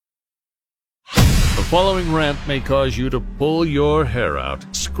The following rant may cause you to pull your hair out,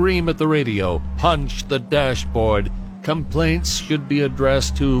 scream at the radio, punch the dashboard. Complaints should be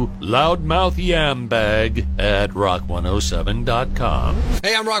addressed to Loudmouth Yambag at rock107.com.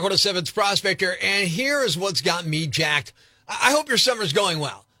 Hey, I'm Rock 107's Prospector, and here is what's got me jacked. I hope your summer's going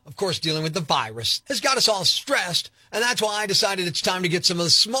well. Of course, dealing with the virus has got us all stressed, and that's why I decided it's time to get some of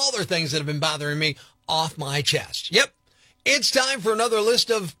the smaller things that have been bothering me off my chest. Yep, it's time for another list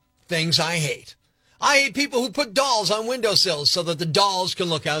of things I hate. I hate people who put dolls on windowsills so that the dolls can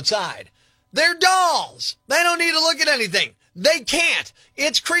look outside. They're dolls. They don't need to look at anything. They can't.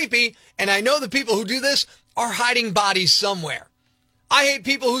 It's creepy, and I know the people who do this are hiding bodies somewhere. I hate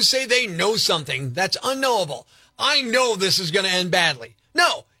people who say they know something that's unknowable. I know this is going to end badly.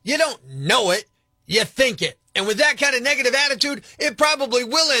 No, you don't know it. You think it. And with that kind of negative attitude, it probably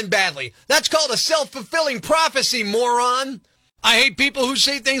will end badly. That's called a self-fulfilling prophecy, moron. I hate people who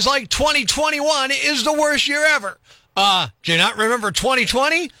say things like 2021 is the worst year ever. Do you not remember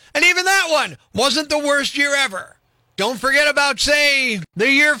 2020? And even that one wasn't the worst year ever. Don't forget about, say, the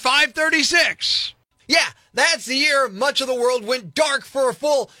year 536. Yeah, that's the year much of the world went dark for a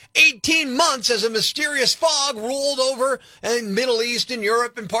full 18 months as a mysterious fog rolled over in the Middle East and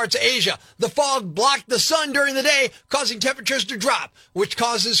Europe and parts of Asia. The fog blocked the sun during the day, causing temperatures to drop, which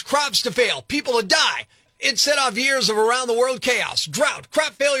causes crops to fail, people to die. It set off years of around-the-world chaos, drought,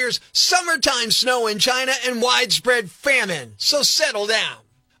 crop failures, summertime snow in China, and widespread famine. So settle down.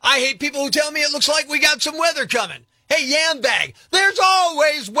 I hate people who tell me it looks like we got some weather coming. Hey, Yambag, there's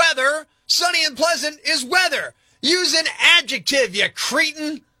always weather. Sunny and pleasant is weather. Use an adjective, you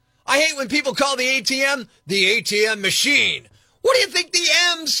cretin. I hate when people call the ATM machine. What do you think the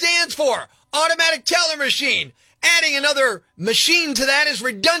M stands for? Automatic teller machine. Adding another machine to that is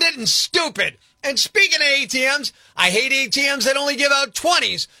redundant and stupid. And speaking of ATMs, I hate ATMs that only give out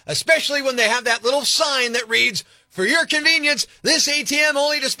 20s, especially when they have that little sign that reads, "For your convenience, this ATM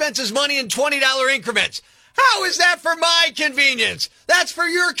only dispenses money in $20 increments." How is that for my convenience? That's for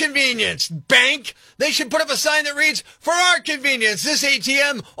your convenience, bank. They should put up a sign that reads, "For our convenience, this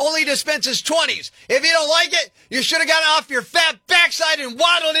ATM only dispenses 20s. If you don't like it, you should have got off your fat backside and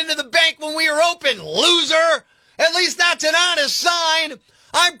waddled into the bank when we were open, loser. At least that's an honest sign.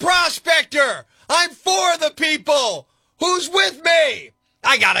 I'm Prospector. I'm for the people. Who's with me?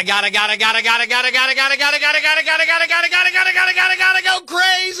 I gotta go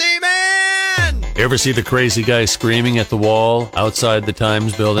crazy, man. Ever see the crazy guy screaming at the wall outside the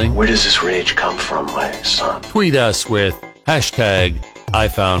Times building? Where does this rage come from, my son? Tweet us with hashtag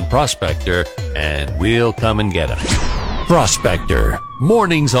 #IFoundProspector and we'll come and get him. Prospector,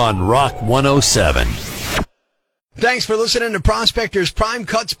 mornings on Rock 107. Thanks for listening to Prospector's Prime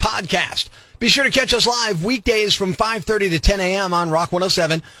Cuts podcast. Be sure to catch us live weekdays from 5:30 to 10 a.m. on Rock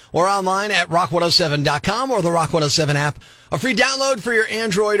 107 or online at rock107.com or the Rock 107 app, a free download for your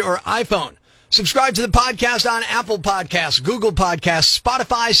Android or iPhone. Subscribe to the podcast on Apple Podcasts, Google Podcasts,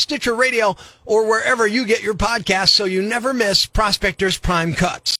 Spotify, Stitcher Radio, or wherever you get your podcasts so you never miss Prospector's Prime Cuts.